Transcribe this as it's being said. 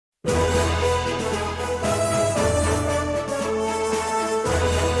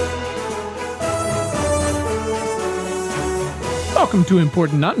Welcome to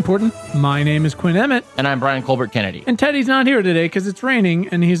Important Not Important. My name is Quinn Emmett. And I'm Brian Colbert Kennedy. And Teddy's not here today because it's raining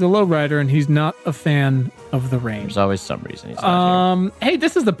and he's a lowrider and he's not a fan of the rain. There's always some reason he's not here. Hey,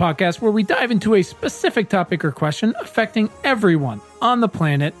 this is the podcast where we dive into a specific topic or question affecting everyone on the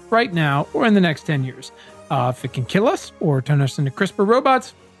planet right now or in the next 10 years. If it can kill us or turn us into CRISPR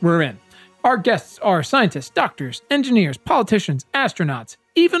robots, we're in. Our guests are scientists, doctors, engineers, politicians, astronauts,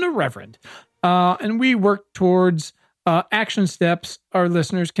 even a reverend. And we work towards action steps our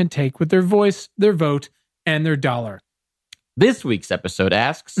listeners can take with their voice, their vote, and their dollar. This week's episode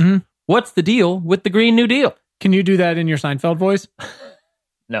asks, what's the deal with the Green New Deal? Can you do that in your Seinfeld voice?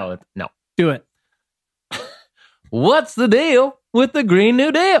 No. Do it. What's the deal with the Green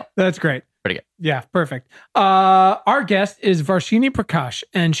New Deal? That's great. Pretty good. Yeah, perfect. Our guest is Varshini Prakash,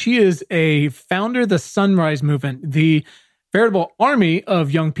 and she is a founder of the Sunrise Movement, the veritable army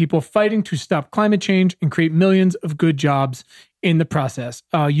of young people fighting to stop climate change and create millions of good jobs in the process.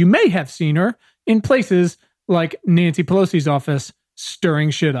 You may have seen her in places like Nancy Pelosi's office stirring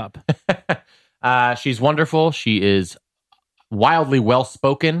shit up. She's wonderful. She is wildly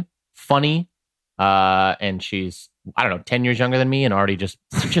well-spoken, funny, and she's, 10 years younger than me and already just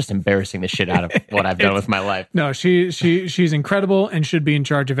embarrassing the shit out of what I've done with my life. No, she's incredible and should be in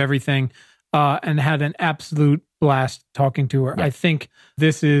charge of everything, and had an absolute blast talking to her. Yeah. I think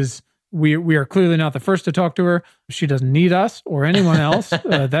this is, we are clearly not the first to talk to her. She doesn't need us or anyone else.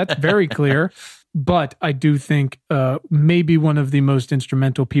 That's very clear. But I do think maybe one of the most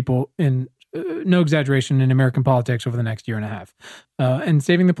instrumental people in, no exaggeration, in American politics over the next year and a half, and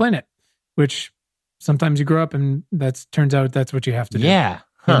saving the planet, which sometimes you grow up and turns out that's what you have to do. Yeah.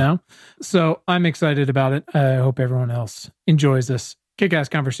 You know? So I'm excited about it. I hope everyone else enjoys this kick-ass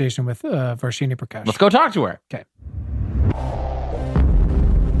conversation with Varshini Prakash. Let's go talk to her. Okay.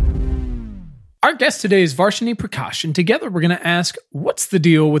 Our guest today is Varshini Prakash, and together we're going to ask, what's the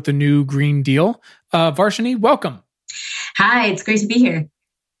deal with the new Green Deal? Varshini, welcome. Hi, it's great to be here.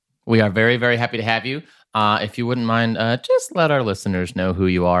 We are very, very happy to have you. If you wouldn't mind, just let our listeners know who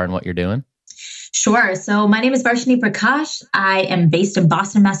you are and what you're doing. Sure. So my name is Varshini Prakash. I am based in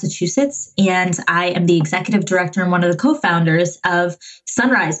Boston, Massachusetts, and I am the executive director and one of the co-founders of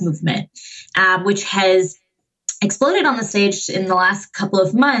Sunrise Movement, which has exploded on the stage in the last couple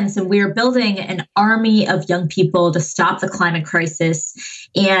of months. And we are building an army of young people to stop the climate crisis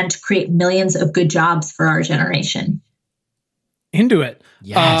and create millions of good jobs for our generation. Into it.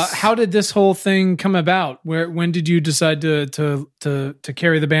 Yes. How did this whole thing come about? When did you decide to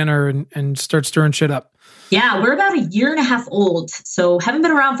carry the banner and start stirring shit up? Yeah, we're about a year and a half old, so haven't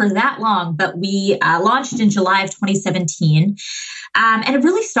been around for that long, but we launched in July of 2017. And it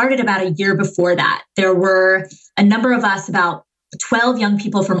really started about a year before that. There were a number of us, about 12 young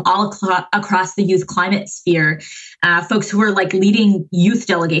people from all across the youth climate sphere, folks who were like leading youth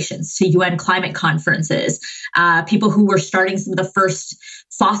delegations to UN climate conferences, people who were starting some of the first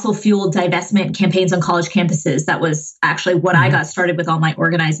fossil fuel divestment campaigns on college campuses. That was actually what I got started with all my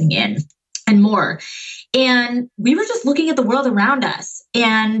organizing in, and more. And we were just looking at the world around us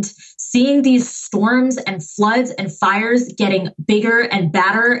and seeing these storms and floods and fires getting bigger and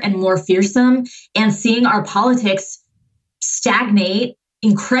badder and more fearsome, and seeing our politics stagnate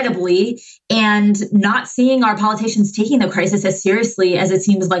incredibly, and not seeing our politicians taking the crisis as seriously as it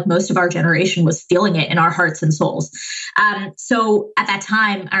seems like most of our generation was feeling it in our hearts and souls. So at that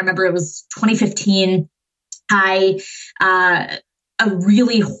time, I remember it was 2015, a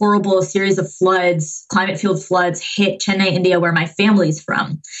really horrible series of floods, climate-fueled floods, hit Chennai, India, where my family's from.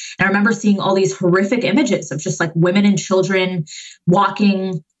 And I remember seeing all these horrific images of just like women and children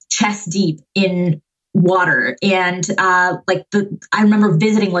walking chest deep in water. And I remember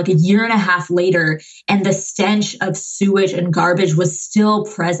visiting like a year and a half later, and the stench of sewage and garbage was still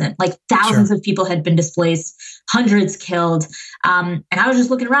present. Like thousands of people had been displaced, hundreds killed. And I was just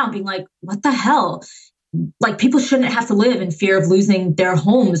looking around being like, what the hell? Like, people shouldn't have to live in fear of losing their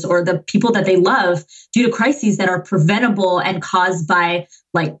homes or the people that they love due to crises that are preventable and caused by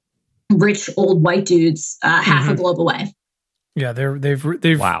like rich old white dudes half a globe away. Yeah, they've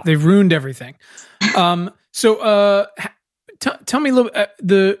ruined everything. So tell me a little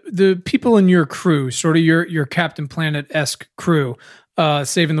the people in your crew, sort of your Captain Planet-esque crew,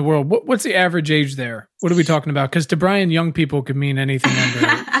 saving the world. What's the average age there? What are we talking about? Because to Brian, young people could mean anything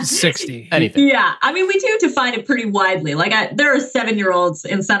under 60. Anything. Yeah, I mean, we do define it pretty widely. Like, there are 7-year-olds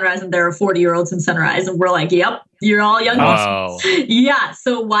in Sunrise, and there are 40-year-olds in Sunrise, and we're like, yep, you're all young. Oh. Yeah,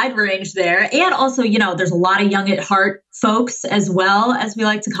 so wide range there. And also, there's a lot of young at heart folks as well, as we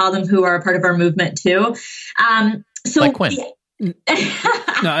like to call them, who are a part of our movement too. Like Quinn.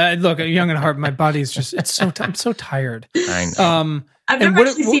 No, look, young at heart, my body is just, I'm so tired. I know. I've never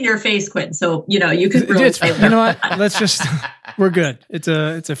actually seen your face, Quinn, so, you could really say you know what? Let's just, we're good. It's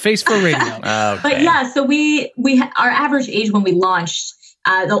a face for radio. Okay. But yeah, so our average age when we launched,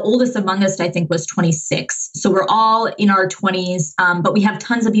 the oldest among us, I think, was 26. So we're all in our 20s, but we have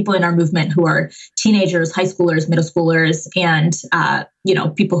tons of people in our movement who are teenagers, high schoolers, middle schoolers, and,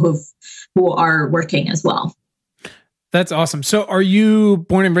 people who are working as well. That's awesome. So are you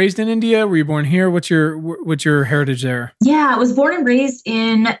born and raised in India? Were you born here? What's your heritage there? Yeah, I was born and raised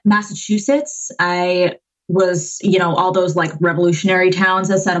in Massachusetts. I was, all those like revolutionary towns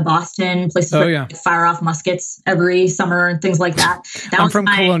outside of Boston, places where fire off muskets every summer and things like that. I'm from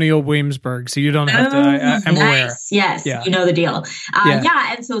colonial Williamsburg, so you don't have to. I'm aware. Yes, yeah. You know the deal.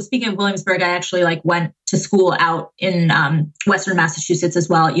 And so speaking of Williamsburg, I actually went to school out in Western Massachusetts as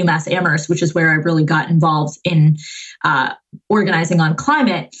well at UMass Amherst, which is where I really got involved in organizing on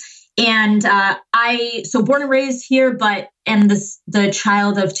climate. And so born and raised here, and the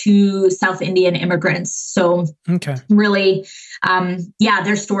child of two South Indian immigrants. So really,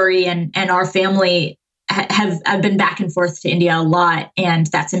 their story and our family have been back and forth to India a lot, and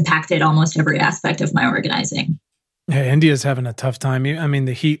that's impacted almost every aspect of my organizing. Yeah, India's having a tough time. I mean,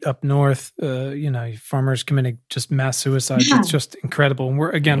 the heat up north, farmers committing just mass suicides. Yeah. It's just incredible. And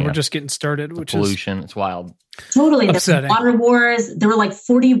we're just getting started, which pollution. It's wild. Totally. Upsetting. The water wars. There were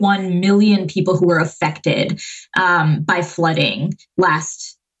 41 million people who were affected by flooding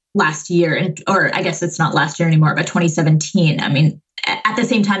last year. Or I guess it's not last year anymore, but 2017. I mean, at the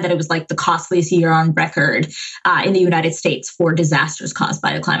same time that it was the costliest year on record in the United States for disasters caused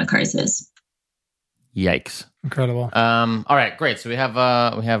by the climate crisis. Yikes. Incredible. All right, great. So we have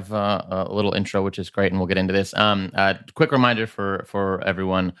a little intro, which is great, and we'll get into this. Quick reminder for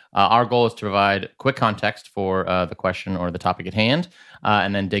everyone: our goal is to provide quick context for the question or the topic at hand,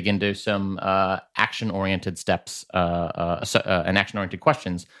 and then dig into some action-oriented steps and action-oriented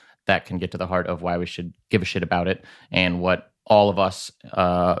questions that can get to the heart of why we should give a shit about it and what all of us,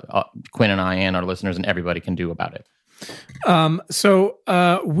 Quinn and I, and our listeners, and everybody can do about it. So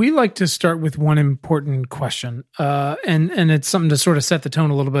we like to start with one important question, and it's something to sort of set the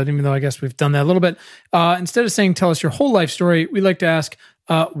tone a little bit, even though I guess we've done that a little bit. Instead of saying, tell us your whole life story, we like to ask,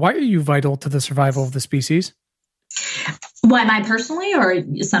 why are you vital to the survival of the species? Why am I personally or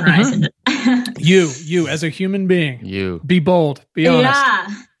Sunrise? Mm-hmm. You as a human being, be bold, be honest.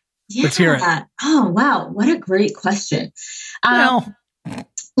 Yeah. Let's hear it. Oh, wow. What a great question.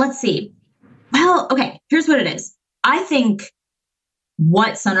 Let's see. Well, okay. Here's what it is. I think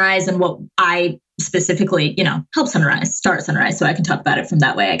what Sunrise and what I specifically, help start Sunrise, so I can talk about it from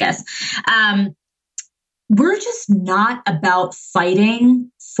that way, I guess. We're just not about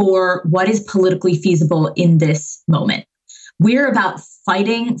fighting for what is politically feasible in this moment. We're about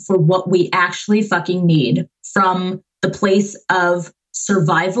fighting for what we actually fucking need from the place of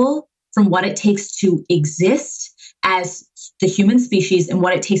survival, from what it takes to exist as the human species and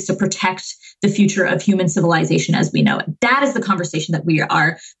what it takes to protect the future of human civilization as we know it. That is the conversation that we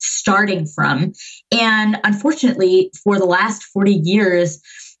are starting from. And unfortunately, for the last 40 years,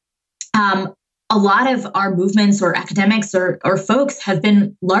 a lot of our movements or academics or folks have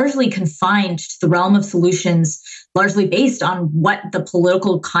been largely confined to the realm of solutions, largely based on what the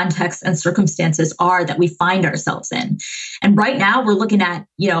political context and circumstances are that we find ourselves in. And right now we're looking at,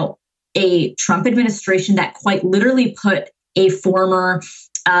 a Trump administration that quite literally put a former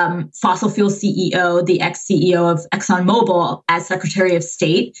fossil fuel CEO, the ex-CEO of ExxonMobil, as Secretary of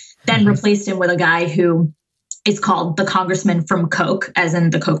State, then replaced him with a guy who is called the Congressman from Koch, as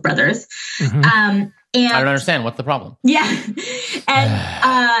in the Koch brothers. And I don't understand. What's the problem? Yeah.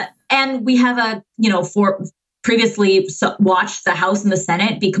 And we have previously watched the House and the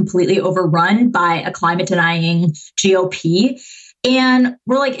Senate be completely overrun by a climate denying GOP. And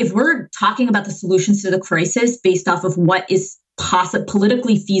we're like, if we're talking about the solutions to the crisis based off of what is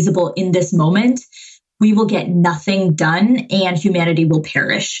politically feasible in this moment, we will get nothing done and humanity will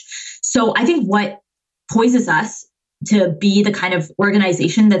perish. So I think what poises us to be the kind of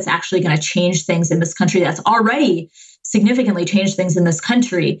organization that's actually going to change things in this country, that's already significantly changed things in this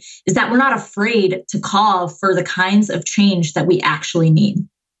country, is that we're not afraid to call for the kinds of change that we actually need.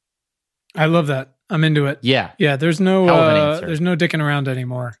 I love that. I'm into it. Yeah. There's no dicking around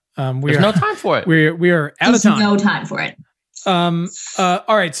anymore. There's no time for it. We are out of time. No time for it.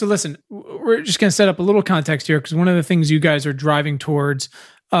 All right. So listen, we're just going to set up a little context here, because one of the things you guys are driving towards,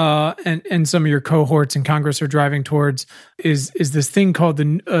 and some of your cohorts in Congress are driving towards, is this thing called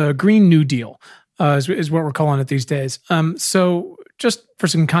the Green New Deal, is what we're calling it these days. So just for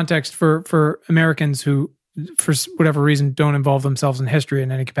some context for Americans who for whatever reason, don't involve themselves in history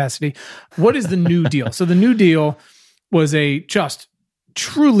in any capacity. What is the New Deal? So the New Deal was a just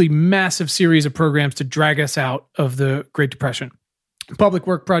truly massive series of programs to drag us out of the Great Depression. Public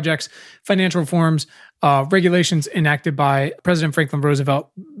work projects, financial reforms, regulations enacted by President Franklin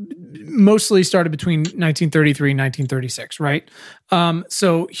Roosevelt, mostly started between 1933 and 1936, right?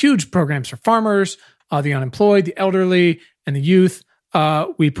 So huge programs for farmers, the unemployed, the elderly, and the youth.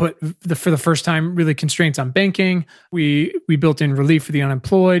 We put, for the first time, really constraints on banking. We built in relief for the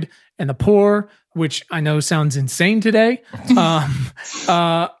unemployed and the poor, which I know sounds insane today.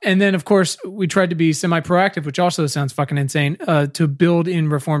 And then, of course, we tried to be semi-proactive, which also sounds fucking insane, to build in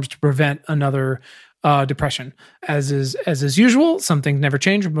reforms to prevent another depression. As is usual, some things never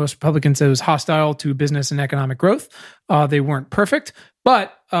change. Most Republicans say it was hostile to business and economic growth. They weren't perfect,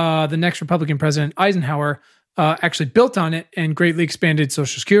 but the next Republican president, Eisenhower, actually built on it and greatly expanded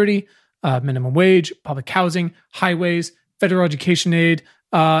Social Security, minimum wage, public housing, highways, federal education aid,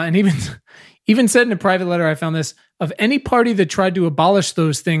 and even said in a private letter, I found this, of any party that tried to abolish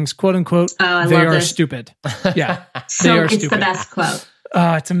those things, quote unquote, they are stupid. Yeah. So it's stupid. The best quote.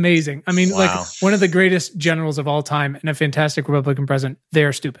 It's amazing. I mean, like one of the greatest generals of all time and a fantastic Republican president,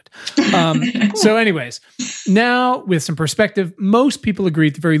 they're stupid. So anyways, now with some perspective, most people agree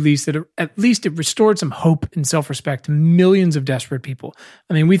at the very least that at least it restored some hope and self-respect to millions of desperate people.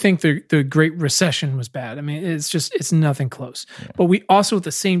 I mean, we think the Great Recession was bad. I mean, it's nothing close. Yeah. But we also at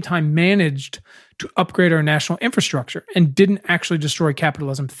the same time managed to upgrade our national infrastructure and didn't actually destroy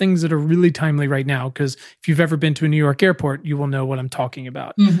capitalism, things that are really timely right now, because if you've ever been to a New York airport, you will know what I'm talking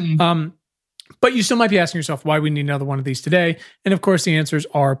about. Mm-hmm. But you still might be asking yourself why we need another one of these today. And of course, the answers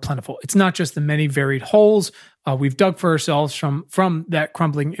are plentiful. It's not just the many varied holes we've dug for ourselves from that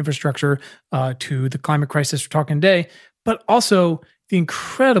crumbling infrastructure to the climate crisis we're talking today, but also the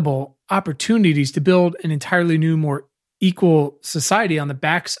incredible opportunities to build an entirely new, more equal society on the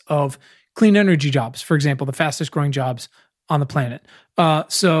backs of clean energy jobs, for example, the fastest growing jobs on the planet.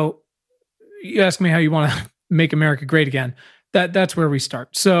 So you ask me how you want to make America great again. That's where we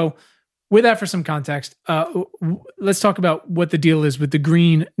start. So with that, for some context, let's talk about what the deal is with the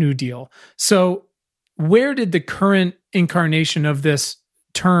Green New Deal. So where did the current incarnation of this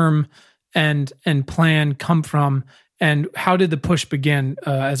term and plan come from? And how did the push begin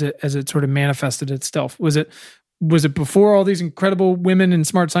as it sort of manifested itself? Was it before all these incredible women and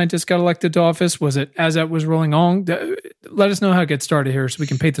smart scientists got elected to office? Was it as that was rolling on? Let us know how it gets started here so we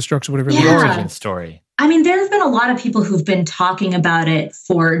can paint the structure, whatever the origin story. I mean, there have been a lot of people who've been talking about it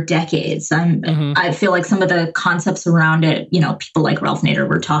for decades. I feel like some of the concepts around it, people like Ralph Nader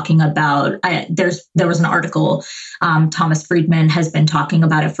were talking about. There was an article, Thomas Friedman has been talking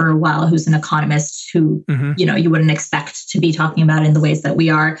about it for a while, who's an economist who, you wouldn't expect to be talking about it in the ways that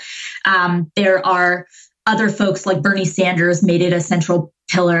we are. There are other folks like Bernie Sanders made it a central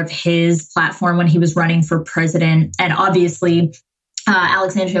pillar of his platform when he was running for president. And obviously,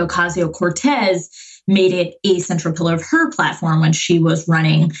 Alexandria Ocasio-Cortez made it a central pillar of her platform when she was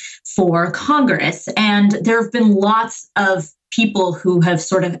running for Congress. And there have been lots of people who have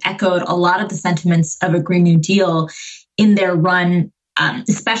sort of echoed a lot of the sentiments of a Green New Deal in their run,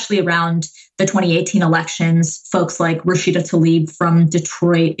 especially around the 2018 elections. Folks like Rashida Tlaib from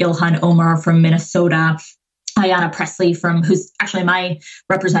Detroit, Ilhan Omar from Minnesota, Ayanna Pressley who's actually my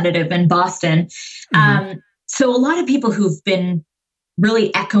representative in Boston. Mm-hmm. So a lot of people who've been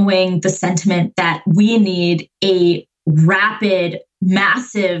really echoing the sentiment that we need a rapid,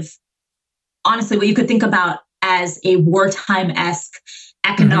 massive, honestly, what you could think about as a wartime-esque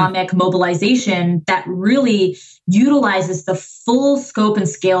economic mobilization that really utilizes the full scope and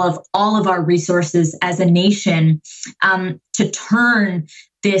scale of all of our resources as a nation to turn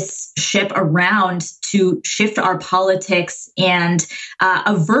this ship around, to shift our politics and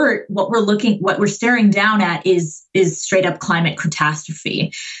avert what we're staring down at is straight up climate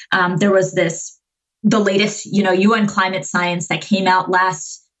catastrophe. There was the latest, UN climate science that came out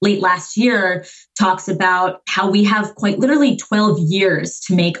late last year talks about how we have quite literally 12 years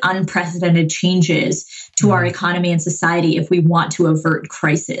to make unprecedented changes to our economy and society if we want to avert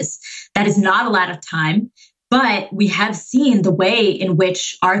crisis. That is not a lot of time, but we have seen the way in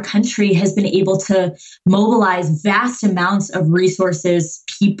which our country has been able to mobilize vast amounts of resources,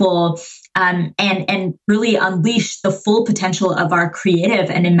 people, and really unleash the full potential of our creative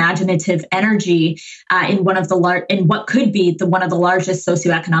and imaginative energy in what could be one of the largest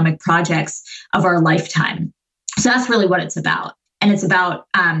socioeconomic projects of our lifetime. So that's really what it's about. And it's about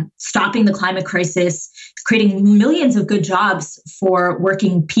stopping the climate crisis, creating millions of good jobs for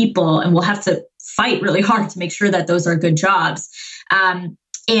working people. And we'll have to fight really hard to make sure that those are good jobs.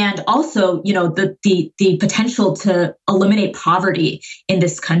 and also, the potential to eliminate poverty in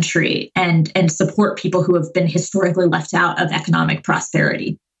this country and support people who have been historically left out of economic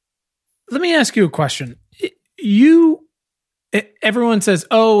prosperity. Let me ask you a question. Everyone says,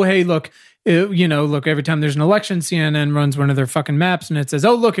 "Oh, hey, look, look, every time there's an election, CNN runs one of their fucking maps and it says,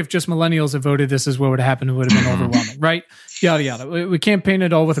 oh, look, if just millennials have voted, this is what would have happened. It would have been overwhelming, right? Yada, yada. We can't paint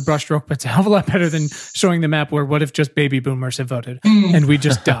it all with a brushstroke, but it's a hell of a lot better than showing the map where what if just baby boomers have voted and we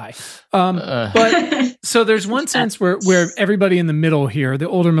just die. But so there's one sense where everybody in the middle here, the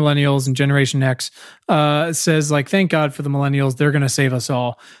older millennials and Generation X, says like, thank God for the millennials. They're going to save us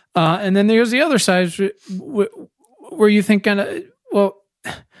all. And then there's the other side where you think kind of, well,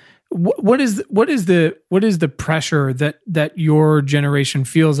 what is the pressure that your generation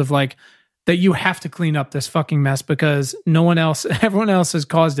feels of like that you have to clean up this fucking mess because everyone else has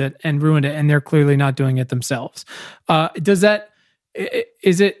caused it and ruined it and they're clearly not doing it themselves. Is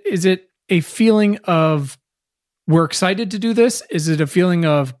it a feeling of we're excited to do this? Is it a feeling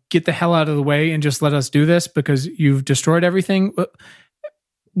of get the hell out of the way and just let us do this because you've destroyed everything?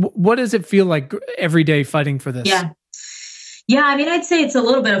 What does it feel like every day fighting for this? Yeah, I mean, I'd say it's a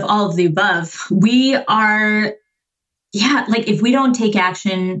little bit of all of the above. We are, if we don't take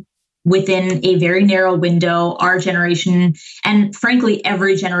action within a very narrow window, our generation, and frankly,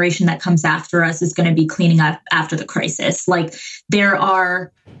 every generation that comes after us is going to be cleaning up after the crisis. Like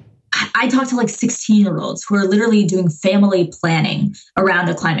I talk to like 16-year-olds who are literally doing family planning around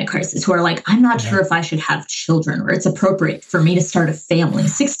a climate crisis, who are like, I'm not sure if I should have children or it's appropriate for me to start a family.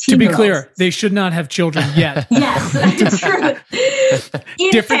 16 To be clear, they should not have children yet. Yes, true.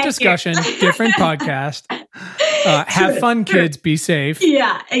 Different discussion, different podcast. Have fun, kids. Be safe.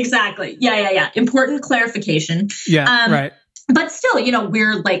 Yeah, exactly. Yeah. Important clarification. Yeah, right. But still,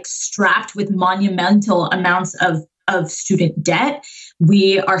 we're like strapped with monumental amounts of student debt.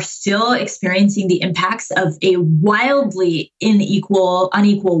 We are still experiencing the impacts of a wildly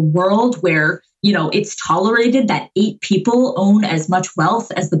unequal world where, it's tolerated that 8 people own as much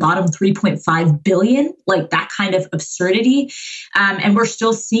wealth as the bottom 3.5 billion, like that kind of absurdity. And we're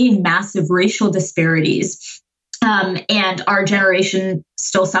still seeing massive racial disparities. And our generation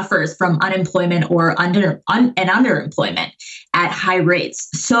still suffers from unemployment or underemployment at high rates.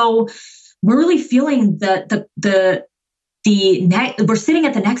 So we're really feeling we're sitting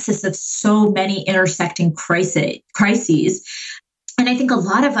at the nexus of so many intersecting crises. And I think a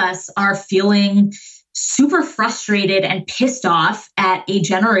lot of us are feeling super frustrated and pissed off at a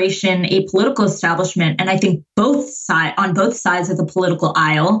generation, a political establishment, and I think on both sides of the political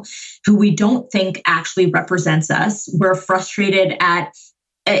aisle, who we don't think actually represents us. We're frustrated at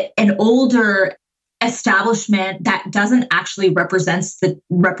an older establishment that doesn't actually represent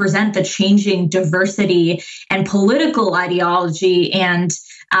the changing diversity and political ideology and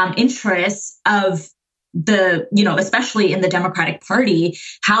interests of especially in the Democratic Party,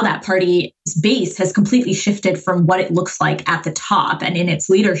 how that party's base has completely shifted from what it looks like at the top and in its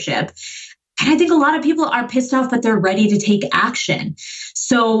leadership. And I think a lot of people are pissed off, but they're ready to take action.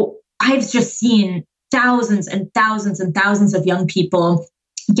 So I've just seen thousands and thousands and thousands of young people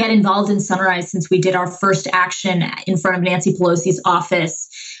get involved in Sunrise since we did our first action in front of Nancy Pelosi's office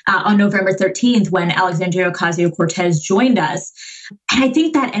on November 13th when Alexandria Ocasio-Cortez joined us. And I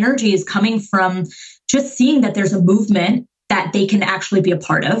think that energy is coming from just seeing that there's a movement that they can actually be a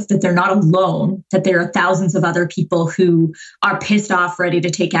part of, that they're not alone, that there are thousands of other people who are pissed off, ready to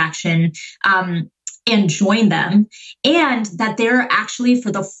take action and join them. And that there are actually,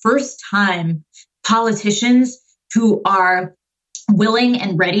 for the first time, politicians who are willing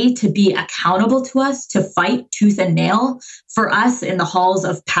and ready to be accountable to us, to fight tooth and nail for us in the halls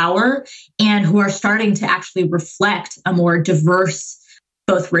of power, and who are starting to actually reflect a more diverse,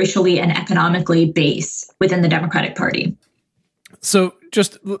 both racially and economically, base within the Democratic Party. So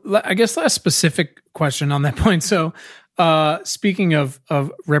just, I guess, last specific question on that point. So speaking of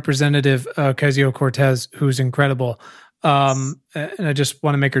Representative Ocasio-Cortez, who's incredible, and I just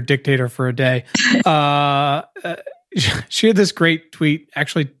want to make her dictator for a day. She had this great tweet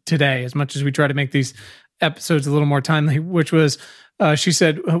actually today, as much as we try to make these episodes a little more timely, which was, she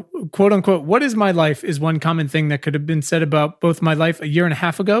said, quote unquote, what is my life is one common thing that could have been said about both my life a year and a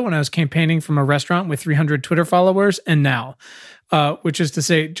half ago when I was campaigning from a restaurant with 300 Twitter followers and now, which is to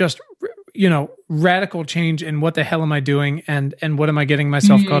say just, radical change in what the hell am I doing and what am I getting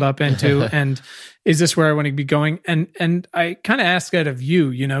myself caught up into? And is this where I want to be going? And I kind of ask that of you,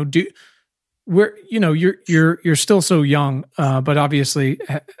 you're still so young, but obviously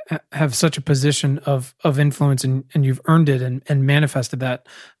have such a position of influence and you've earned it and manifested that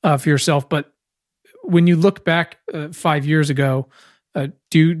for yourself. But when you look back 5 years ago,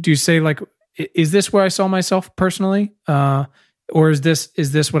 Do you say like, is this where I saw myself personally, or is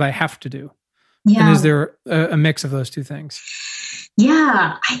this what I have to do? Yeah. And is there a mix of those two things?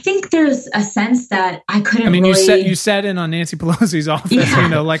 Yeah, I think there's a sense that I couldn't. I mean, really... you sat in on Nancy Pelosi's office,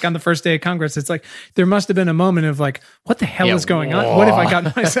 like on the first day of Congress. It's like there must have been a moment of like, what the hell is going on? What have I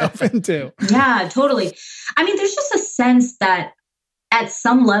gotten myself into? Yeah, totally. I mean, there's just a sense that at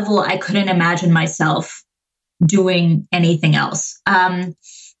some level, I couldn't imagine myself doing anything else.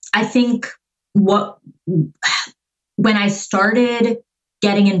 I think when I started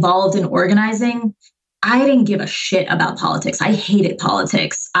getting involved in organizing, I didn't give a shit about politics. I hated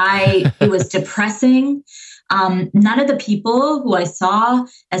politics. It was depressing. None of the people who I saw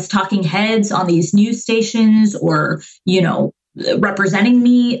as talking heads on these news stations or, representing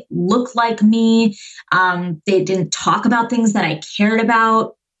me looked like me. They didn't talk about things that I cared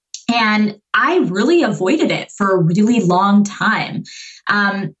about. And I really avoided it for a really long time.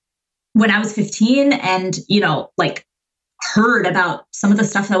 When I was 15 and, heard about some of the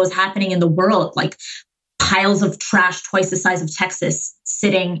stuff that was happening in the world, like piles of trash twice the size of Texas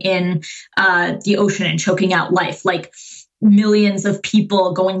sitting in the ocean and choking out life, like millions of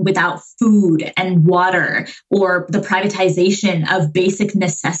people going without food and water, or the privatization of basic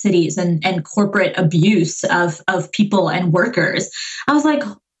necessities and corporate abuse of people and workers. I was like,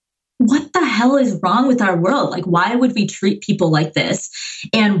 what the hell is wrong with our world? Like, why would we treat people like this?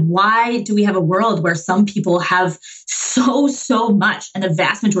 And why do we have a world where some people have so much and the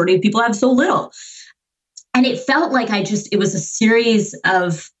vast majority of people have so little? And it felt like it was a series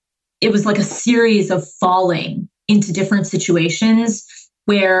of falling into different situations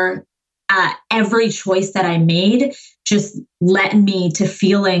where every choice that I made just led me to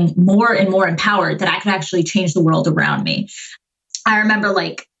feeling more and more empowered that I could actually change the world around me. I remember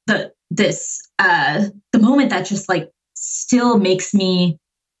the moment that just still makes me,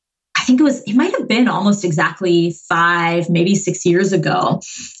 I think it might have been almost exactly 5, maybe 6 years ago.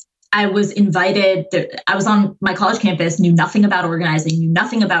 I was invited, I was on my college campus, knew nothing about organizing, knew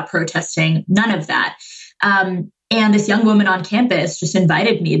nothing about protesting, none of that. And this young woman on campus just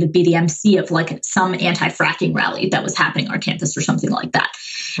invited me to be the MC of some anti-fracking rally that was happening on our campus or something like that.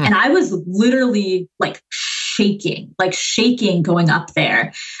 And I was literally shaking going up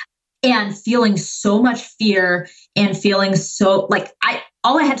there and feeling so much fear and feeling so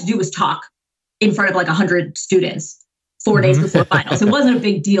all I had to do was talk in front of 100 students 4 days before finals. It wasn't a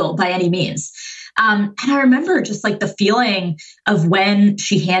big deal by any means. And I remember just the feeling of when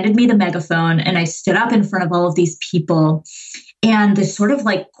she handed me the megaphone and I stood up in front of all of these people and this sort of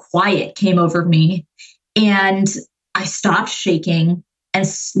quiet came over me and I stopped shaking and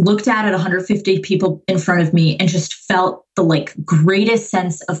looked at 150 people in front of me and just felt the greatest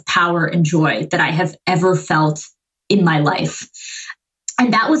sense of power and joy that I have ever felt in my life.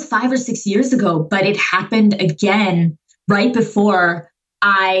 And that was 5 or 6 years ago, but it happened again right before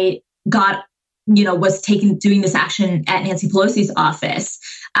I was doing this action at Nancy Pelosi's office.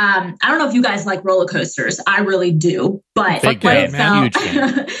 I don't know if you guys like roller coasters. I really do. But what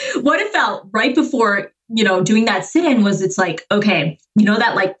it felt right before, doing that sit-in was it's okay,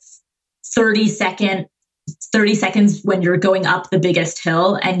 that 30 seconds when you're going up the biggest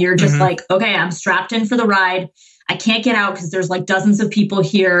hill and you're just okay, I'm strapped in for the ride. I can't get out because there's dozens of people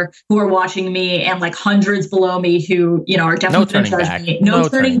here who are watching me and hundreds below me who, are definitely going to judge me. No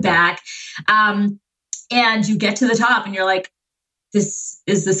turning back. And you get to the top and you're this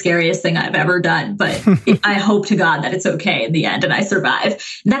is the scariest thing I've ever done, but I hope to God that it's okay in the end and I survive.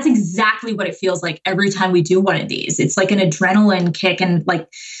 And that's exactly what it feels like every time we do one of these. It's an adrenaline kick and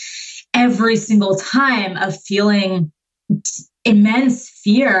every single time of feeling immense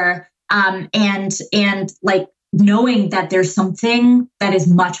fear and knowing that there's something that is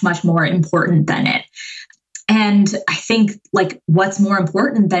much, much more important than it. And I think what's more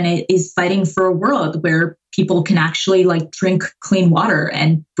important than it is fighting for a world where people can actually drink clean water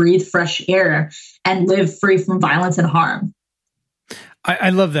and breathe fresh air and live free from violence and harm. I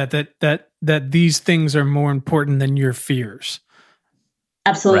love that these things are more important than your fears.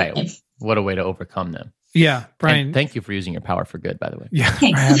 Absolutely. Right. What a way to overcome them. Yeah, Brian. And thank you for using your power for good, by the way. Yeah,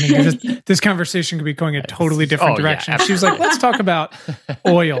 I mean, this conversation could be going a totally different direction. Yeah, she was like, let's talk about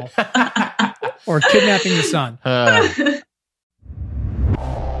oil or kidnapping the sun.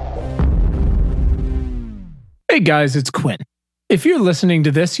 Hey guys, it's Quinn. If you're listening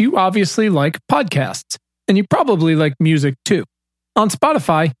to this, you obviously like podcasts, and you probably like music too. On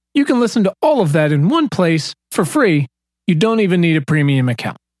Spotify, you can listen to all of that in one place for free. You don't even need a premium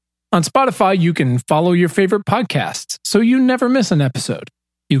account. On Spotify, you can follow your favorite podcasts so you never miss an episode.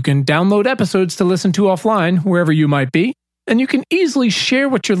 You can download episodes to listen to offline wherever you might be. And you can easily share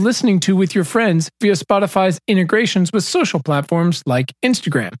what you're listening to with your friends via Spotify's integrations with social platforms like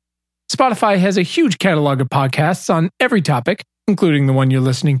Instagram. Spotify has a huge catalog of podcasts on every topic, including the one you're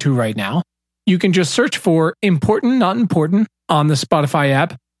listening to right now. You can just search for Important Not Important on the Spotify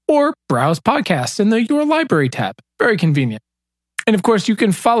app or browse podcasts in the Your Library tab. Very convenient. And of course, you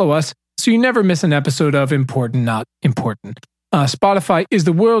can follow us so you never miss an episode of Important Not Important. Spotify is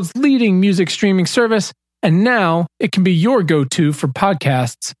the world's leading music streaming service, and now it can be your go-to for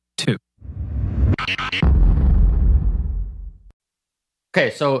podcasts too. Okay,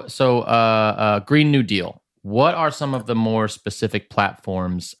 so Green New Deal. What are some of the more specific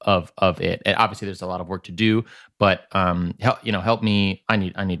platforms of it? And obviously, there's a lot of work to do, but help me. I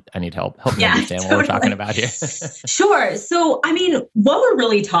need help. Help me understand what we're talking about here. Sure. So, I mean, what we're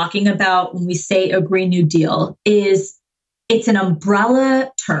really talking about when we say a Green New Deal is it's an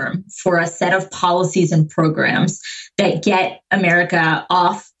umbrella term for a set of policies and programs that get America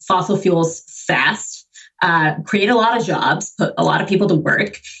off fossil fuels fast. Create a lot of jobs, put a lot of people to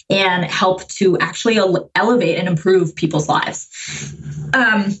work, and help to actually elevate and improve people's lives.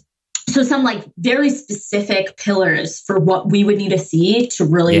 So some like very specific pillars for what we would need to see to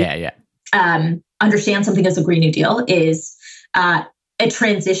really understand something as a Green New Deal is a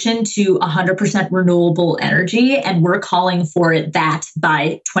transition to 100% renewable energy. And we're calling for that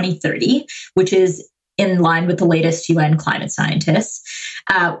by 2030, which is in line with the latest UN climate scientists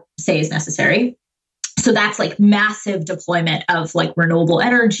say is necessary. So that's like massive deployment of like renewable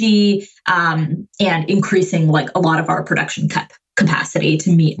energy and increasing like a lot of our production capacity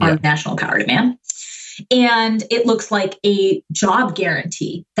to meet our national power demand. And it looks like a job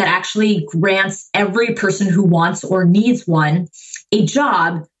guarantee that actually grants every person who wants or needs one a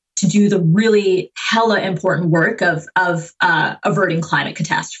job to do the really hella important work of averting climate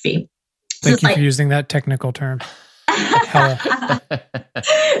catastrophe. Thank you for using that technical term.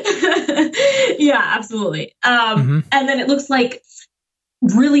 Yeah, absolutely. And then it looks like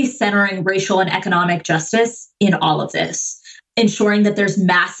really centering racial and economic justice in all of this, ensuring that there's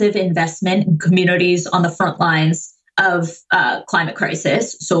massive investment in communities on the front lines of climate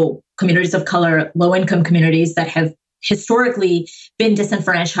crisis. So communities of color, low-income communities that have historically been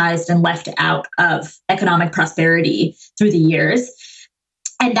disenfranchised and left out of economic prosperity through the years.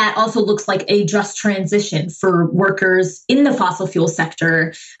 And that also looks like a just transition for workers in the fossil fuel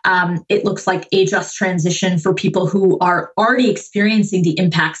sector. It looks like a just transition for people who are already experiencing the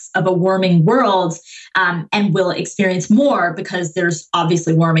impacts of a warming world and will experience more because there's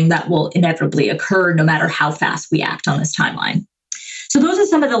obviously warming that will inevitably occur no matter how fast we act on this timeline. So those are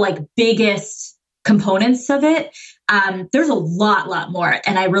some of the like biggest components of it. There's a lot more.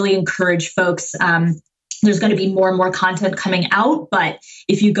 And I really encourage folks, there's going to be more and more content coming out, but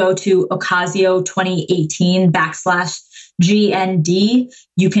if you go to Ocasio 2018 /GND,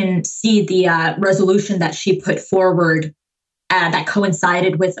 you can see the resolution that she put forward that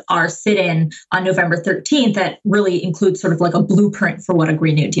coincided with our sit-in on November 13th that really includes sort of like a blueprint for what a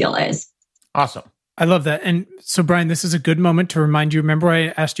Green New Deal is. Awesome. I love that. And so, Brian, this is a good moment to remind you. Remember, I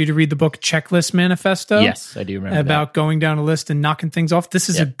asked you to read the book Checklist Manifesto? Yes, I do remember about going down a list and knocking things off. This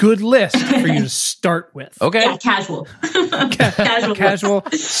is a good list for you to start with. Okay. Yeah, casual. Casual,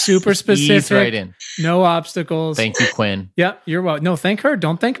 super specific. Ease right in. No obstacles. Thank you, Quinn. Yeah, you're welcome. No, thank her.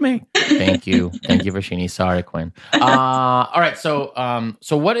 Don't thank me. Thank you. Thank you, Rashini. Sorry, Quinn. All right. So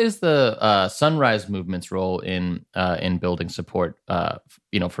what is the Sunrise Movement's role in building support,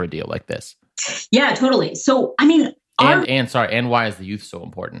 for a deal like this? Yeah, totally. So, I mean, and why is the youth so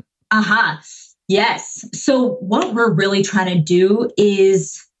important? Yes. So what we're really trying to do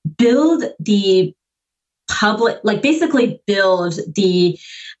is build the public, like basically build the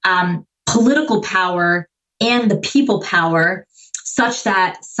political power and the people power such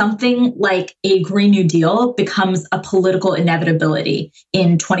that something like a Green New Deal becomes a political inevitability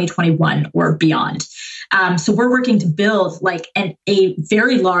in 2021 or beyond. So we're working to build like a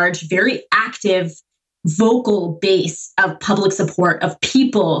very large, very active, vocal base of public support of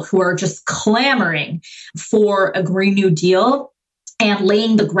people who are just clamoring for a Green New Deal and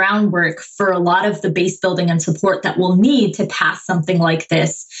laying the groundwork for a lot of the base building and support that we'll need to pass something like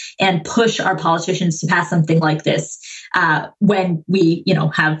this and push our politicians to pass something like this when we,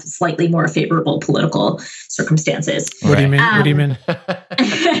 have slightly more favorable political circumstances. What do you mean? What do you mean?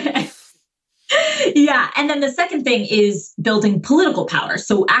 Yeah. And then the second thing is building political power.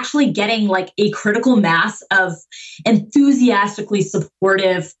 So actually getting like a critical mass of enthusiastically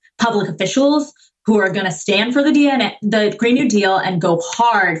supportive public officials who are going to stand for the Green New Deal and go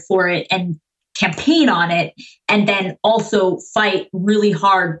hard for it and campaign on it, and then also fight really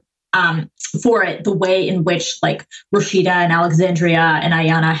hard for it the way in which like Rashida and Alexandria and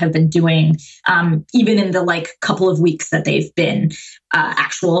Ayanna have been doing, even in the like couple of weeks that they've been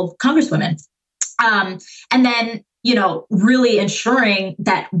actual congresswomen. And then, you know, really ensuring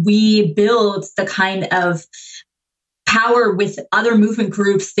that we build the kind of power with other movement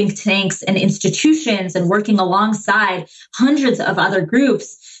groups, think tanks, and institutions, and working alongside hundreds of other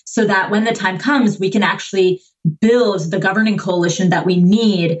groups so that when the time comes, we can actually build the governing coalition that we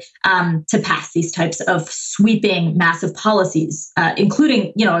need to pass these types of sweeping, massive policies,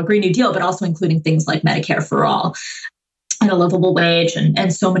 including, you know, a Green New Deal, but also including things like Medicare for all and a livable wage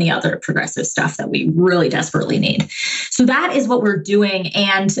and so many other progressive stuff that we really desperately need. So that is what we're doing.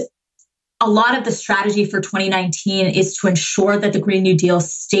 And a lot of the strategy for 2019 is to ensure that the Green New Deal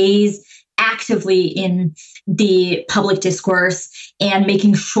stays actively in the public discourse and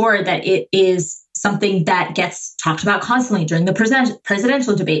making sure that it is something that gets talked about constantly during the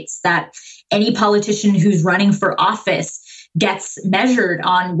presidential debates, that any politician who's running for office gets measured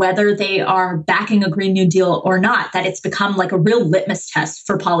on whether they are backing a Green New Deal or not, that it's become like a real litmus test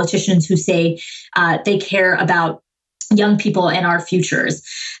for politicians who say they care about young people and our futures.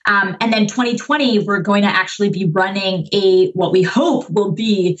 And then 2020, we're going to actually be running what we hope will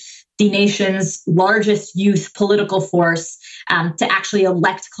be the nation's largest youth political force to actually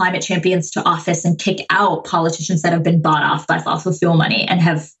elect climate champions to office and kick out politicians that have been bought off by fossil fuel money and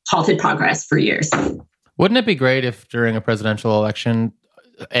have halted progress for years. Wouldn't it be great if during a presidential election,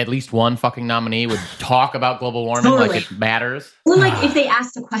 at least one fucking nominee would talk about global warming like it matters? Well, like if they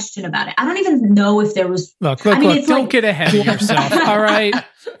asked a question about it. I don't even know if there was... Look, don't get ahead of yourself, all right?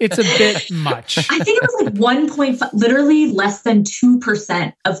 It's a bit much. I think it was like 1.5, literally less than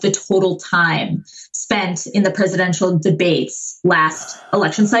 2% of the total time spent in the presidential debates last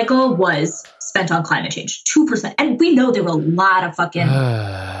election cycle was spent on climate change. 2%. And we know there were a lot of fucking...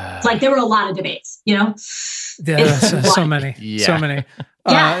 there were a lot of debates, you know? Yeah, so many. Yeah. So many.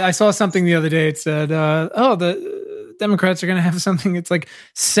 I saw something the other day. It said, the Democrats are going to have something. It's like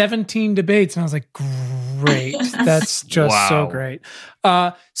 17 debates. And I was like, great. That's just so great.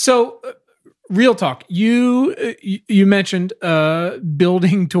 So real talk. You mentioned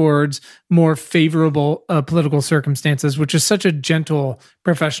building towards more favorable political circumstances, which is such a gentle,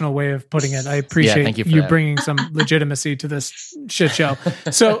 professional way of putting it. I appreciate you bringing some legitimacy to this shit show.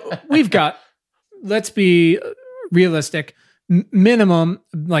 So we've got, let's be realistic, minimum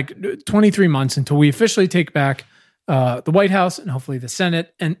like 23 months until we officially take back the White House and hopefully the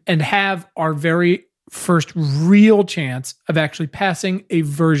Senate and have our very first real chance of actually passing a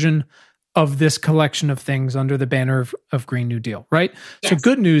version of this collection of things under the banner of Green New Deal, right? Yes. So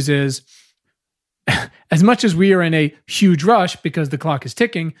good news is, as much as we are in a huge rush because the clock is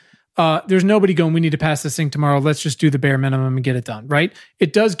ticking, there's nobody going, we need to pass this thing tomorrow. Let's just do the bare minimum and get it done, right?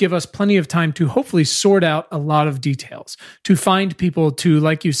 It does give us plenty of time to hopefully sort out a lot of details, to find people to,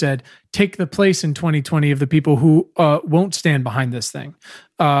 like you said, take the place in 2020 of the people who won't stand behind this thing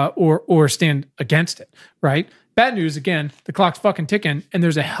or stand against it, right? Bad news, again, the clock's fucking ticking and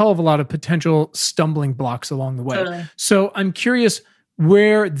there's a hell of a lot of potential stumbling blocks along the way. Totally. So I'm curious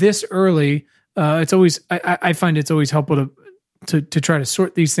where this early, it's always, I find it's always helpful to try to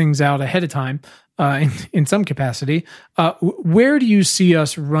sort these things out ahead of time in some capacity. Where do you see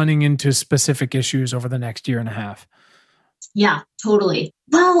us running into specific issues over the next year and a half? Yeah, totally.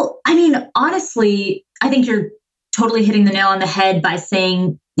 Well, I mean, honestly, I think you're totally hitting the nail on the head by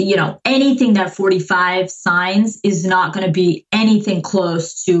saying, you know, anything that 45 signs is not going to be anything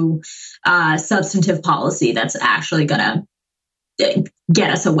close to substantive policy that's actually going to get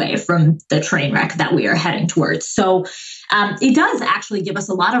us away from the train wreck that we are heading towards. So it does actually give us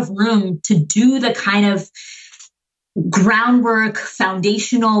a lot of room to do the kind of groundwork,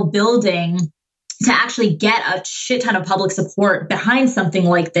 foundational building to actually get a shit ton of public support behind something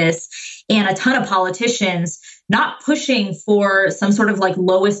like this and a ton of politicians not pushing for some sort of like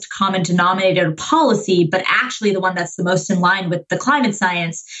lowest common denominator policy, but actually the one that's the most in line with the climate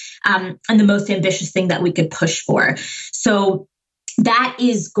science and the most ambitious thing that we could push for. So that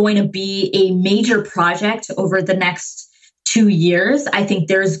is going to be a major project over the next 2 years. I think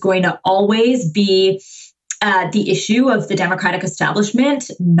there's going to always be the issue of the Democratic establishment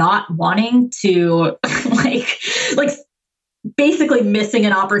not wanting to like basically missing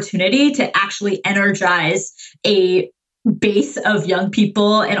an opportunity to actually energize a base of young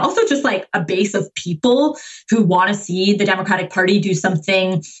people and also just like a base of people who want to see the Democratic Party do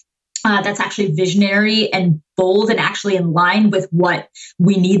something that's actually visionary and bold and actually in line with what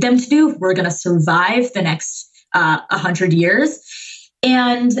we need them to do if we're going to survive the next 100 years.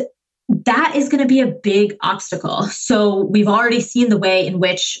 And that is going to be a big obstacle. So we've already seen the way in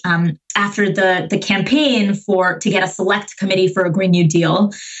which, after the campaign to get a select committee for a Green New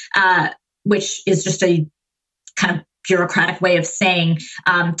Deal, which is just a kind of bureaucratic way of saying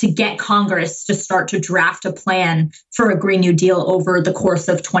to get Congress to start to draft a plan for a Green New Deal over the course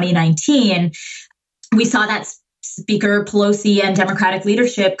of 2019, we saw that Speaker Pelosi and Democratic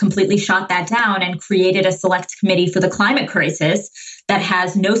leadership completely shot that down and created a select committee for the climate crisis that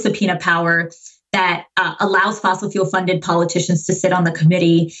has no subpoena power, that allows fossil fuel funded politicians to sit on the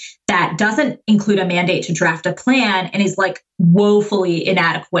committee, that doesn't include a mandate to draft a plan, and is like woefully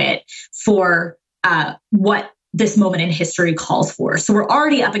inadequate for what this moment in history calls for. So we're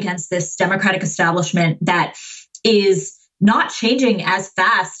already up against this Democratic establishment that is not changing as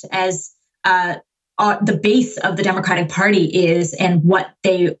fast as the base of the Democratic Party is, and what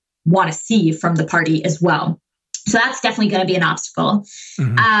they want to see from the party as well. So that's definitely going to be an obstacle.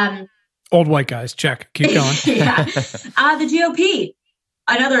 Mm-hmm. Old white guys, check. Keep going. Yeah. The GOP,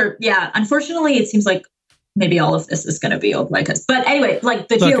 unfortunately, it seems like maybe all of this is going to be old white guys. But anyway, like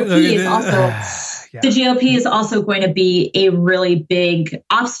the GOP is also... The GOP is also going to be a really big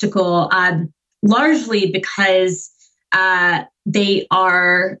obstacle, largely because they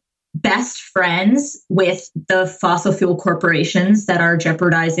are best friends with the fossil fuel corporations that are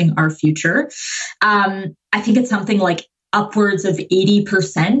jeopardizing our future. I think it's something like upwards of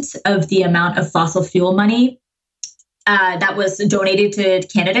 80% of the amount of fossil fuel money that was donated to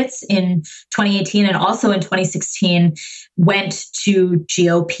candidates in 2018 and also in 2016 went to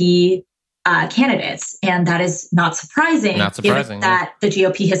GOP candidates. And that is not surprising, given that the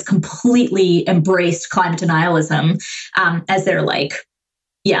GOP has completely embraced climate denialism as their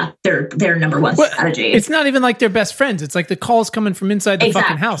their number one strategy. It's not even like they're best friends. It's like the calls coming from inside the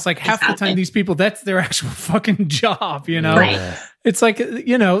fucking house. Like half the time, these people, that's their actual fucking job, you know? Right. It's like,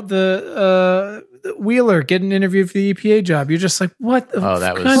 you know, the Wheeler getting interviewed for the EPA job. You're just like, what the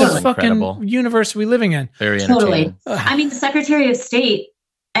kind of fucking universe are we living in? Very totally. I mean, the Secretary of State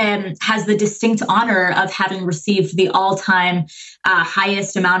has the distinct honor of having received the all-time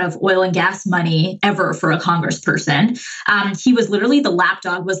highest amount of oil and gas money ever for a congressperson. He was literally, the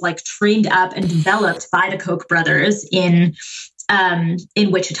lapdog was like trained up and developed by the Koch brothers in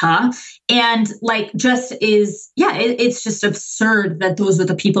Wichita. And like just is, it's just absurd that those are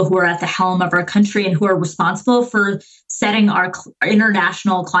the people who are at the helm of our country and who are responsible for setting our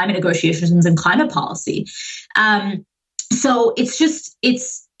international climate negotiations and climate policy. So it's just,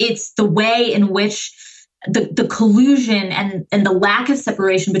 it's the way in which the collusion and the lack of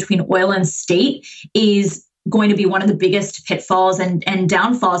separation between oil and state is going to be one of the biggest pitfalls and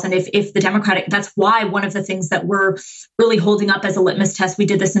downfalls. And if the Democratic, that's why one of the things that we're really holding up as a litmus test, we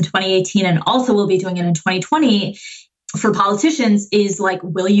did this in 2018 and also will be doing it in 2020 for politicians, is like,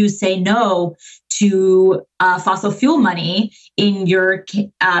 will you say no to fossil fuel money in your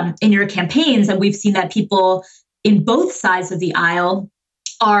campaigns? And we've seen that people in both sides of the aisle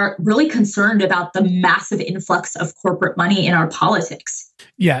are really concerned about the massive influx of corporate money in our politics.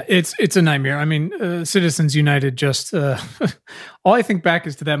 Yeah, it's a nightmare. I mean, Citizens United just all I think back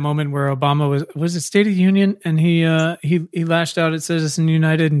is to that moment where Obama was it State of the Union, and he lashed out at Citizens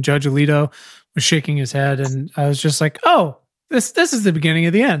United, and Judge Alito was shaking his head, and I was just like, oh, this is the beginning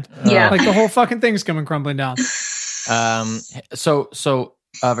of the end. Yeah, like the whole fucking thing's coming crumbling down. So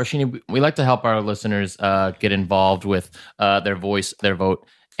Varshini, we like to help our listeners get involved with their voice, their vote,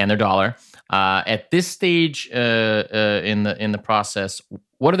 and their dollar. At this stage in the process,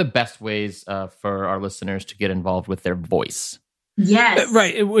 what are the best ways for our listeners to get involved with their voice? Yes,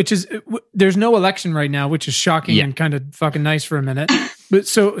 right. Which is, there's no election right now, which is shocking and kind of fucking nice for a minute. But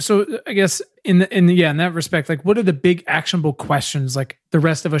so I guess in that respect, like, what are the big actionable questions like the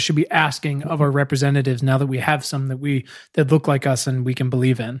rest of us should be asking of our representatives now that we have some that look like us and we can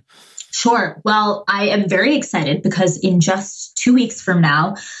believe in? Sure. Well, I am very excited because in just 2 weeks from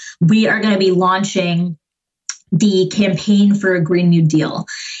now, we are going to be launching the campaign for a Green New Deal.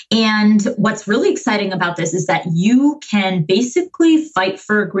 And what's really exciting about this is that you can basically fight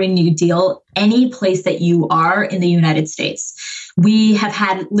for a Green New Deal any place that you are in the United States. We have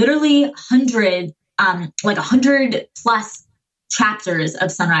had literally 100 plus chapters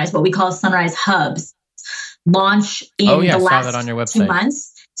of Sunrise, what we call Sunrise Hubs, launch in the last 2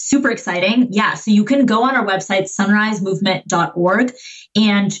 months. Super exciting. Yeah. So you can go on our website, sunrisemovement.org,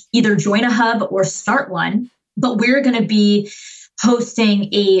 and either join a hub or start one. But we're going to be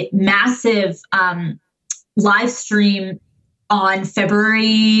hosting a massive live stream on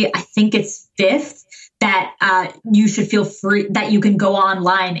February, I think it's 5th, that you should feel free, that you can go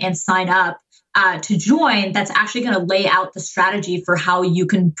online and sign up to join that's actually going to lay out the strategy for how you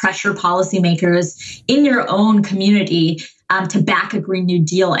can pressure policymakers in your own community to back a Green New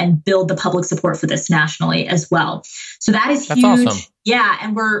Deal and build the public support for this nationally as well. So that's huge. Awesome. Yeah.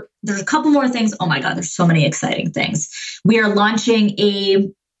 And there's a couple more things. Oh my God, there's so many exciting things. We are launching a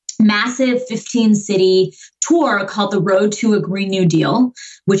massive 15-city tour called the Road to a Green New Deal,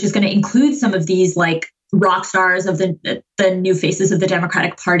 which is going to include some of these like rock stars of the new faces of the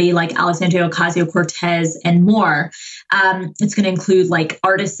Democratic Party, like Alexandria Ocasio-Cortez and more. It's going to include like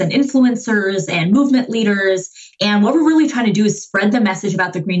artists and influencers and movement leaders. And what we're really trying to do is spread the message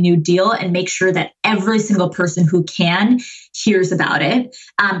about the Green New Deal and make sure that every single person who can hears about it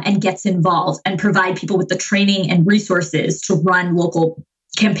and gets involved, and provide people with the training and resources to run local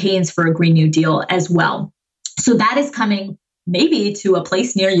campaigns for a Green New Deal as well. So that is coming maybe to a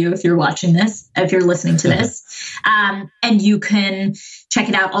place near you if you're watching this, if you're listening to this. And you can check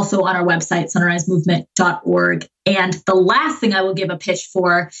it out also on our website, sunrisemovement.org. And the last thing I will give a pitch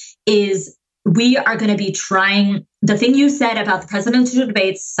for is we are going to be trying, the thing you said about the presidential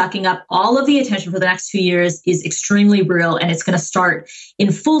debates sucking up all of the attention for the next 2 years is extremely real, and it's going to start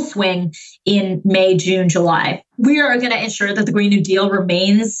in full swing in May, June, July. We are going to ensure that the Green New Deal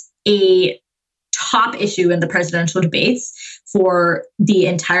remains a top issue in the presidential debates for the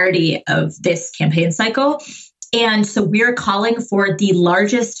entirety of this campaign cycle. And so we're calling for the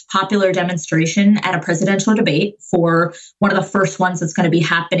largest popular demonstration at a presidential debate, for one of the first ones that's going to be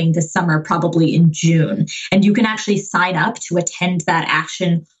happening this summer, probably in June. And you can actually sign up to attend that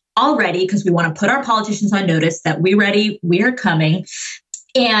action already, because we want to put our politicians on notice that we are coming.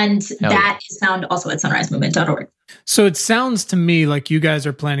 And that is found also at sunrisemovement.org. So it sounds to me like you guys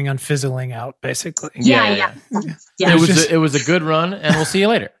are planning on fizzling out, basically. Yeah. It was a good run, and we'll see you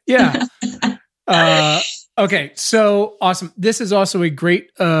later. Yeah. Okay, so awesome. This is also a great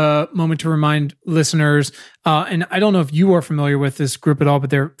moment to remind listeners, and I don't know if you are familiar with this group at all, but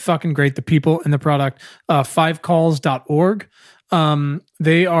they're fucking great, the people and the product, 5calls.org.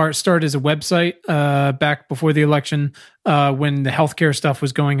 They are started as a website back before the election, when the healthcare stuff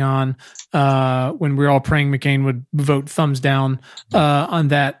was going on, when we were all praying McCain would vote thumbs down on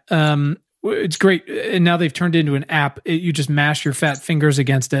that. It's great. And now they've turned into an app. You just mash your fat fingers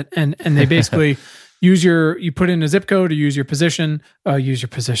against it, and they basically you put in a zip code, or use your position. I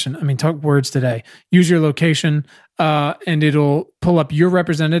mean, talk words today. Use your location, and it'll pull up your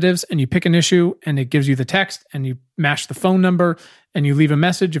representatives, and you pick an issue, and it gives you the text, and you mash the phone number, and you leave a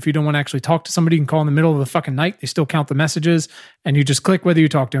message. If you don't want to actually talk to somebody, you can call in the middle of the fucking night. They still count the messages, and you just click whether you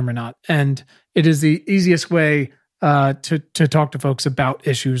talk to them or not. And it is the easiest way to talk to folks about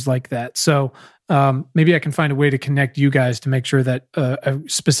issues like that. So maybe I can find a way to connect you guys to make sure that a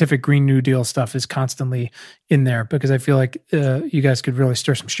specific Green New Deal stuff is constantly in there, because I feel like you guys could really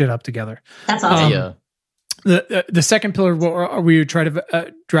stir some shit up together. That's awesome. The second pillar where we try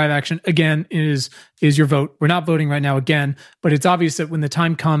to drive action again is your vote. We're not voting right now again, but it's obvious that when the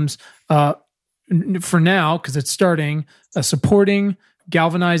time comes, for now, because it's starting, supporting,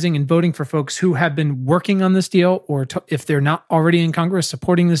 galvanizing, and voting for folks who have been working on this deal, or if they're not already in Congress,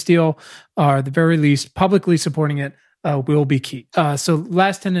 supporting this deal, or at the very least publicly supporting it, will be key. So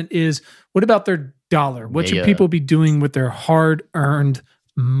last tenet is, what about their dollar? What should people be doing with their hard-earned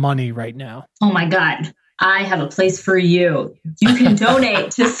money right now? Oh my God. I have a place for you. You can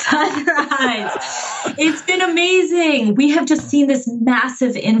donate to Sunrise. It's been amazing. We have just seen this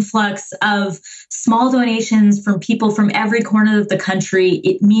massive influx of small donations from people from every corner of the country.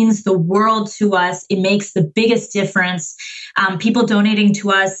 It means the world to us. It makes the biggest difference. People donating to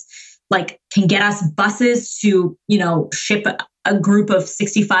us can get us buses to, ship a group of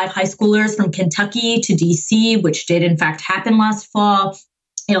 65 high schoolers from Kentucky to DC, which did in fact happen last fall.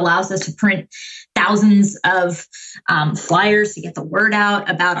 It allows us to print thousands of flyers to get the word out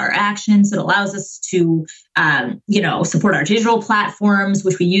about our actions. It allows us to, support our digital platforms,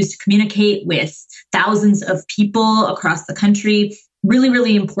 which we use to communicate with thousands of people across the country. Really,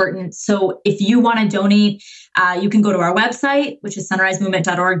 really important. So if you want to donate, you can go to our website, which is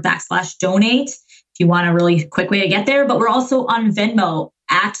sunrisemovement.org/donate. If you want a really quick way to get there, but we're also on Venmo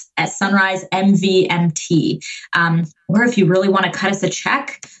at Sunrise MVMT. Or if you really want to cut us a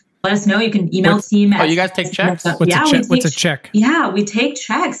check, let us know. You can email the team. You guys take checks? What's a check? Yeah, we take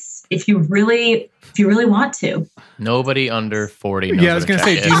checks if you really want to. Nobody under 40 knows. Yeah, I was going to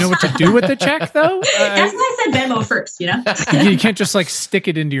say, do you know what to do with the check, though? That's why I said Venmo first, You can't just stick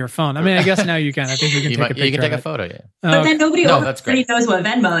it into your phone. I mean, I guess now you can. I think you can take a picture. You can take a photo, yeah. But then nobody already knows what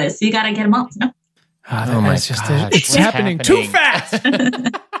Venmo is, so you got to get them all, Oh my God. It's happening too fast.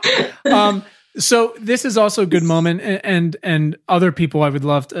 So this is also a good moment, and other people I would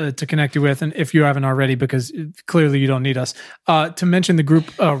love to connect you with, and if you haven't already, because clearly you don't need us, to mention the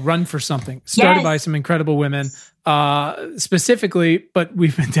group Run for Something, started by some incredible women, specifically. But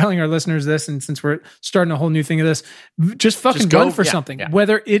we've been telling our listeners this, and since we're starting a whole new thing of this, just run for something. Yeah.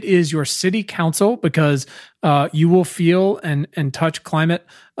 Whether it is your city council, because you will feel and touch climate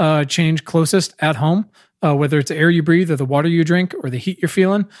change closest at home, whether it's the air you breathe or the water you drink or the heat you're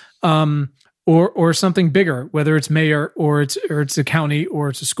feeling. Or something bigger, whether it's mayor or it's a county or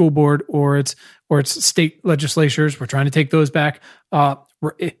it's a school board or it's state legislatures. We're trying to take those back.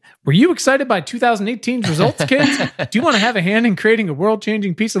 Were you excited by 2018's results, kids? Do you want to have a hand in creating a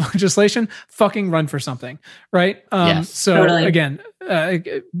world-changing piece of legislation? Fucking run for something, right? Yes, so totally. Again,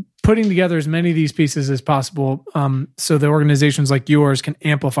 putting together as many of these pieces as possible, so the organizations like yours can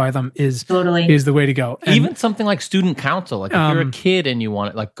amplify them is the way to go. And even something like student council, like if you're a kid and you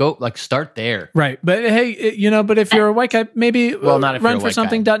want it, start there. Right. But hey, but if you're a white guy, maybe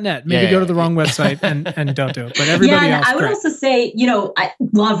runforsomething.net. Maybe go to the wrong website and don't do it. But everybody else, I would also say, I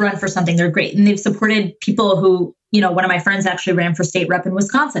love Run for Something. They're great. And they've supported people who, one of my friends actually ran for state rep in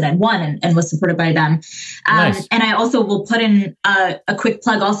Wisconsin and won and was supported by them. Nice. And I also will put in a quick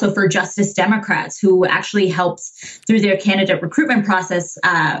plug also for Justice Democrats, who actually helps through their candidate recruitment process,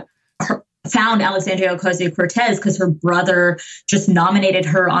 found Alexandria Ocasio-Cortez because her brother just nominated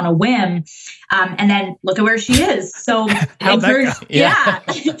her on a whim. And then look at where she is. So So I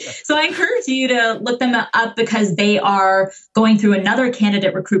encourage you to look them up because they are going through another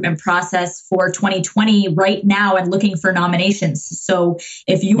candidate recruitment process for 2020 right now and looking for nominations. So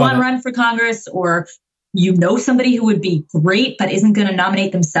if you want to run for Congress or somebody who would be great but isn't going to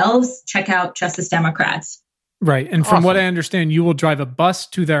nominate themselves, check out Justice Democrats. Right. And from what I understand, you will drive a bus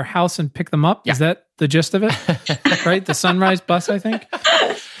to their house and pick them up. Yeah. Is that the gist of it? Right? The Sunrise bus, I think.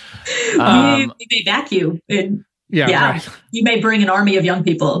 We may back you. Right. You may bring an army of young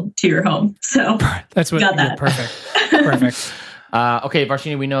people to your home. So that's what got that. Perfect. Okay,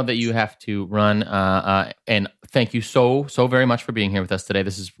 Varshini, we know that you have to run, and thank you so very much for being here with us today.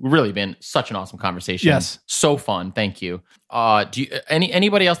 This has really been such an awesome conversation. Yes, so fun. Thank you. Do you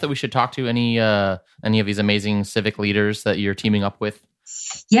anybody else that we should talk to? Any of these amazing civic leaders that you're teaming up with?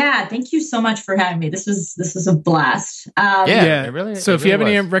 Yeah, thank you so much for having me. This was a blast. It really. So if you have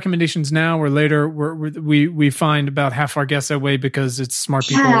any recommendations now or later, we find about half our guests that way because it's smart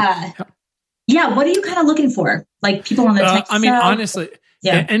people. Yeah, what are you kind of looking for? Like people on the tech I mean, honestly,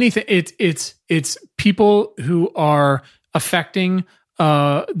 anything. It's people who are affecting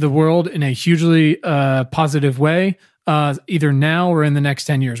the world in a hugely positive way, either now or in the next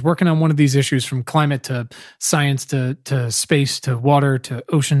 10 years. Working on one of these issues, from climate to science to space to water to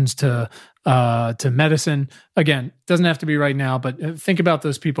oceans to medicine. Again, doesn't have to be right now, but think about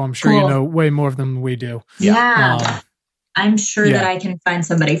those people. I'm sure you know way more of them than we do. Yeah. I'm sure that I can find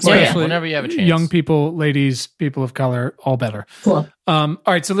somebody for you. Whenever you have a chance. Young people, ladies, people of color, all better. Cool. All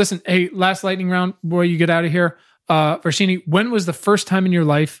right. So listen, hey, last lightning round before you get out of here. Varshini, when was the first time in your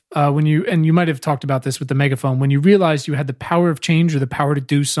life when you might have talked about this with the megaphone, when you realized you had the power of change or the power to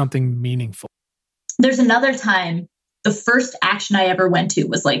do something meaningful? There's another time. The first action I ever went to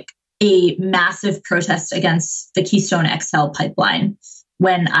was like a massive protest against the Keystone XL pipeline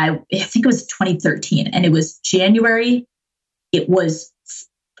when I think it was 2013, and it was January. It was,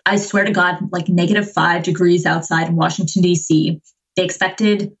 I swear to God, like -5 degrees outside in Washington, D.C. They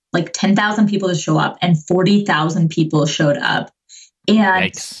expected like 10,000 people to show up, and 40,000 people showed up.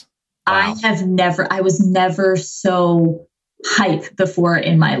 And wow. I was never so hype before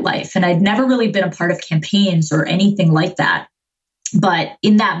in my life. And I'd never really been a part of campaigns or anything like that. But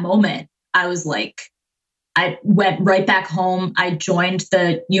in that moment, I was like, I went right back home. I joined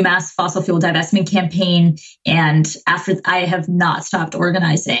the UMass fossil fuel divestment campaign. And after, I have not stopped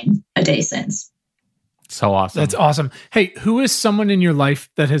organizing a day since. So awesome. That's awesome. Hey, who is someone in your life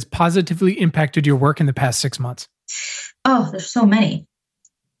that has positively impacted your work in the past 6 months? Oh, there's so many.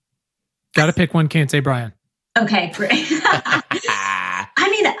 Got to pick one. Can't say Brian. Okay, great. I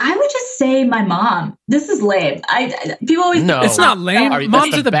mean, I would just say my mom. This is lame. People always it's not lame.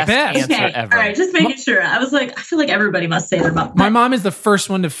 Moms are the best. Okay, ever. All right, just making sure. I was like, I feel like everybody must say their mom. My mom is the first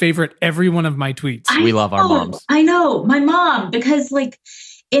one to favorite every one of my tweets. We love our moms. I know my mom, because like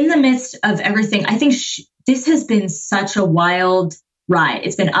in the midst of everything, I think this has been such a wild ride.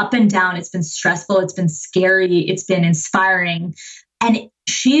 It's been up and down. It's been stressful. It's been scary. It's been inspiring, and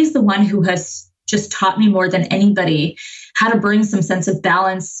she's the one who has just taught me more than anybody how to bring some sense of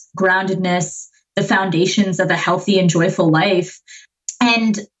balance, groundedness, the foundations of a healthy and joyful life.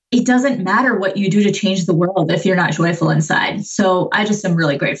 And it doesn't matter what you do to change the world if you're not joyful inside. So I just am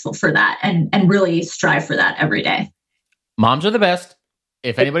really grateful for that and really strive for that every day. Moms are the best.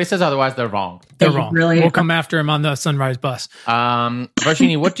 If anybody says otherwise, they're wrong. They're wrong. We'll come after him on the Sunrise bus.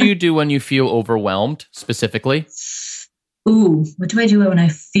 Varshini, what do you do when you feel overwhelmed specifically? Ooh, what do I do when I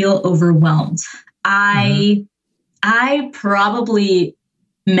feel overwhelmed? I probably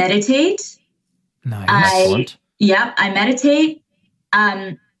meditate. Nice. Excellent. I meditate.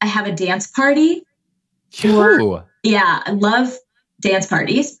 I have a dance party. Ooh. Yeah, I love dance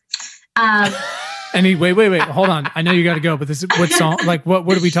parties. Wait, hold on. I know you got to go, but this is what song? Like,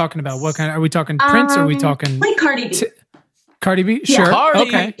 what are we talking about? What kind? Are we talking Prince? Or are we talking like Cardi B? Cardi B? Yeah. Sure. Cardi.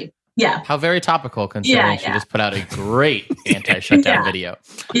 Okay. Yeah. How very topical, considering she just put out a great anti-shutdown video.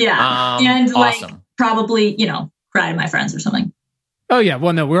 Yeah. And awesome. Probably, cry to my friends or something. Oh yeah.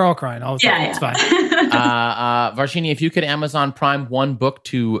 Well, no, we're all crying all the time. It's fine. Varshini, if you could Amazon Prime one book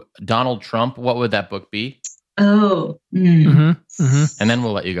to Donald Trump, what would that book be? Oh. And then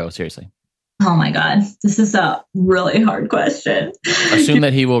we'll let you go. Seriously. Oh my God. This is a really hard question. Assume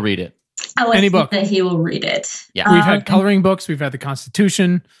that he will read it. Any book that he will read it. Yeah. We've had coloring books. We've had the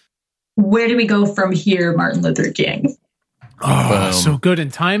Constitution. Where do we go from here, Martin Luther King? Oh, Boom. so good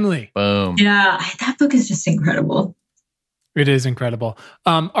and timely. Boom. Yeah, that book is just incredible. It is incredible.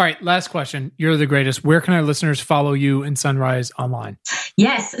 All right, last question. You're the greatest. Where can our listeners follow you and Sunrise online?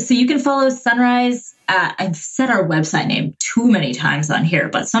 Yes, so you can follow Sunrise. I've said our website name too many times on here,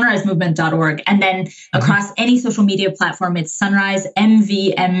 but sunrisemovement.org. And then across any social media platform, it's Sunrise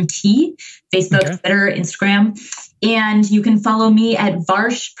MVMT, Facebook, Twitter, Instagram. And you can follow me at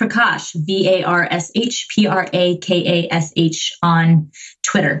Varsh Prakash, VARSH on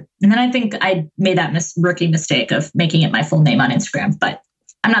Twitter. And then I think I made that rookie mistake of making it my full name on Instagram, but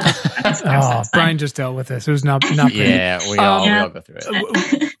I'm not that on Instagram. Brian just dealt with this. It was not pretty. Yeah, we all go through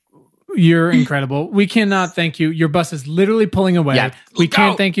it. You're incredible. We cannot thank you. Your bus is literally pulling away. Yeah. We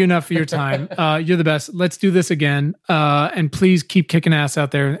can't thank you enough for your time. You're the best. Let's do this again. And please keep kicking ass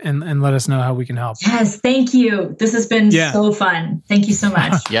out there and let us know how we can help. Yes, thank you. This has been so fun. Thank you so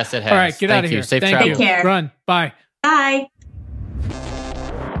much. Yes, it has. All right, get out of here. Safe travel. Take care. Run. Bye. Bye.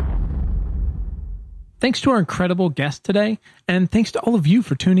 Thanks to our incredible guest today, and thanks to all of you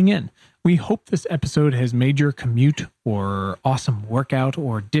for tuning in. We hope this episode has made your commute or awesome workout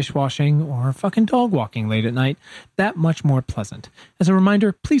or dishwashing or fucking dog walking late at night that much more pleasant. As a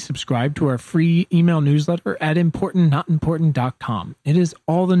reminder, please subscribe to our free email newsletter at importantnotimportant.com. It is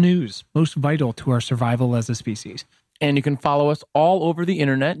all the news, most vital to our survival as a species. And you can follow us all over the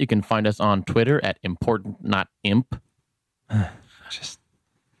internet. You can find us on Twitter at importantnotimp. Just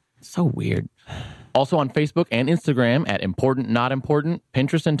so weird. Also on Facebook and Instagram at Important Not Important.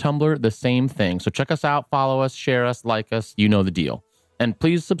 Pinterest and Tumblr, the same thing. So check us out, follow us, share us, like us. You know the deal. And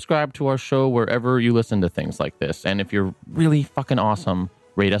please subscribe to our show wherever you listen to things like this. And if you're really fucking awesome,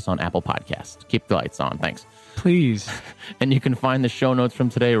 rate us on Apple Podcasts. Keep the lights on. Thanks. Please. And you can find the show notes from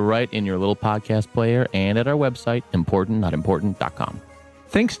today right in your little podcast player and at our website, importantnotimportant.com.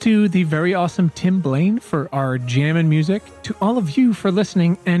 Thanks to the very awesome Tim Blaine for our jammin' music, to all of you for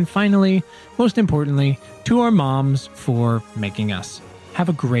listening, and finally, most importantly, to our moms for making us. Have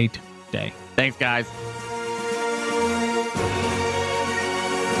a great day. Thanks, guys.